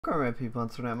Alright people,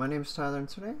 and today my name is Tyler, and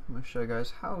today I'm going to show you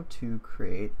guys how to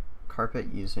create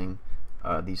carpet using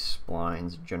the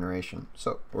splines generation.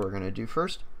 So what we're going to do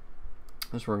first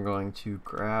is we're going to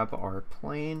grab our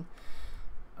plane,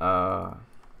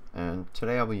 and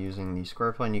today I'll be using the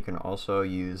square plane. You can also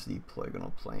use the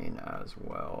polygonal plane as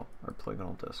well, or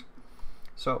polygonal disk.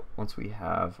 So once we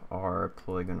have our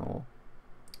polygonal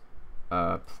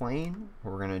plane,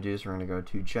 what we're going to do is we're going to go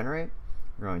to generate,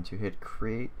 we're going to hit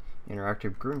create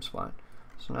interactive Groom spline.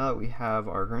 So now that we have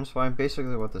our Groom spline,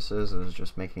 basically what this is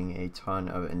just making a ton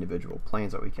of individual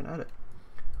planes that we can edit.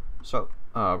 So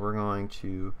we're going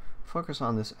to focus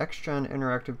on this XGen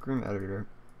interactive Groom editor,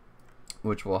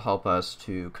 which will help us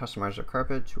to customize our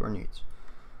carpet to our needs.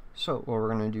 So what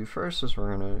we're going to do first is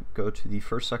we're going to go to the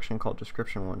first section called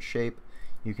description 1 shape.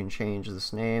 You can change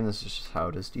this name. This is just how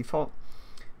it is default,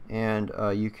 and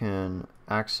you can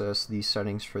access these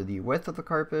settings for the width of the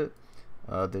carpet,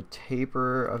 the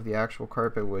taper of the actual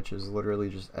carpet, which is literally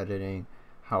just editing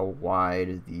how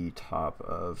wide the top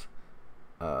of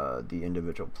the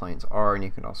individual planes are, and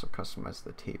you can also customize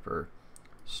the taper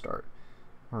start.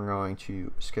 We're going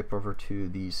to skip over to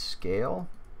the scale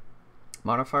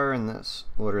modifier, and this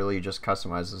literally just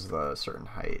customizes the certain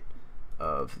height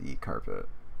of the carpet,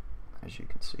 as you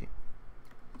can see.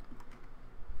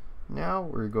 Now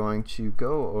we're going to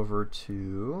go over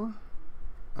to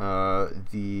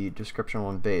the description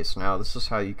 1 base. Now this is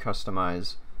how you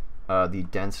customize the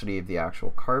density of the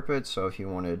actual carpet. So if you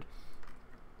wanted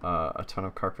a ton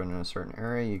of carpet in a certain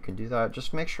area, you can do that.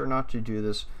 Just make sure not to do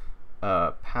this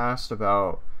past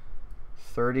about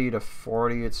 30 to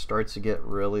 40. It starts to get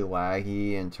really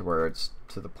laggy and to where it's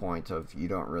to the point of you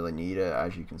don't really need it.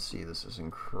 As you can see, this is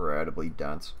incredibly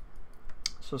dense,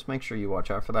 so just make sure you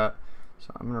watch out for that. So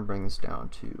I'm going to bring this down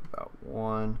to about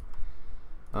 1.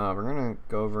 We're going to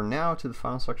go over now to the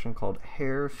final section called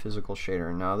Hair Physical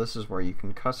Shader. Now this is where you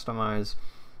can customize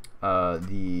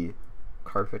the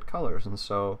carpet colors, and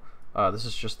so this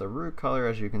is just the root color,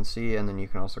 as you can see, and then you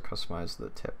can also customize the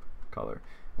tip color.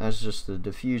 That's just the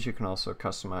diffuse. You can also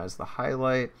customize the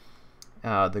highlight,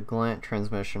 the glint,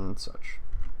 transmission, and such.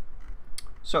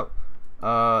 So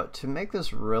to make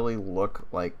this really look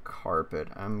like carpet,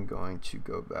 I'm going to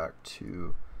go back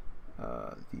to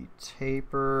the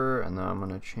taper, and then I'm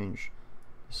going to change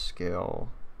the scale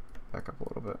back up a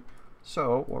little bit.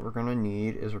 So what we're going to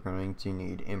need is we're going to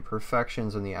need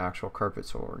imperfections in the actual carpet.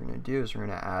 So what we're going to do is we're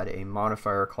going to add a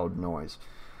modifier called noise.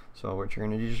 So what you're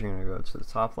going to do is you're going to go to the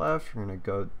top left, you're going to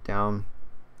go down,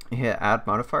 hit add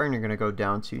modifier, and you're going to go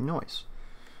down to noise.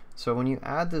 So when you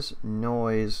add this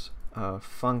noise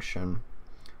function,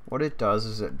 what it does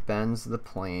is it bends the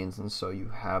planes, and so you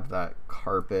have that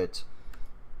carpet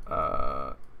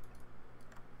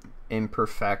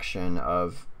imperfection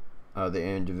of the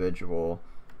individual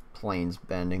planes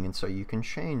bending, and so you can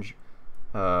change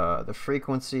the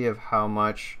frequency of how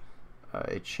much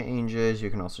it changes. You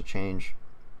can also change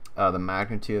the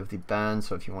magnitude of the bend,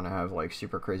 so if you want to have like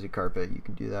super crazy carpet, you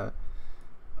can do that,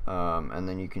 and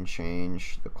then you can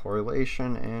change the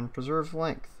correlation and preserve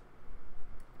length,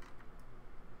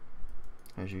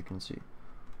 as you can see,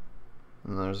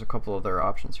 and there's a couple other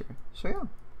options here. So yeah,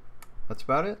 that's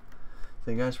about it.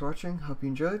 Thank you guys for watching. Hope you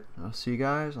enjoyed. I'll see you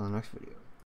guys on the next video.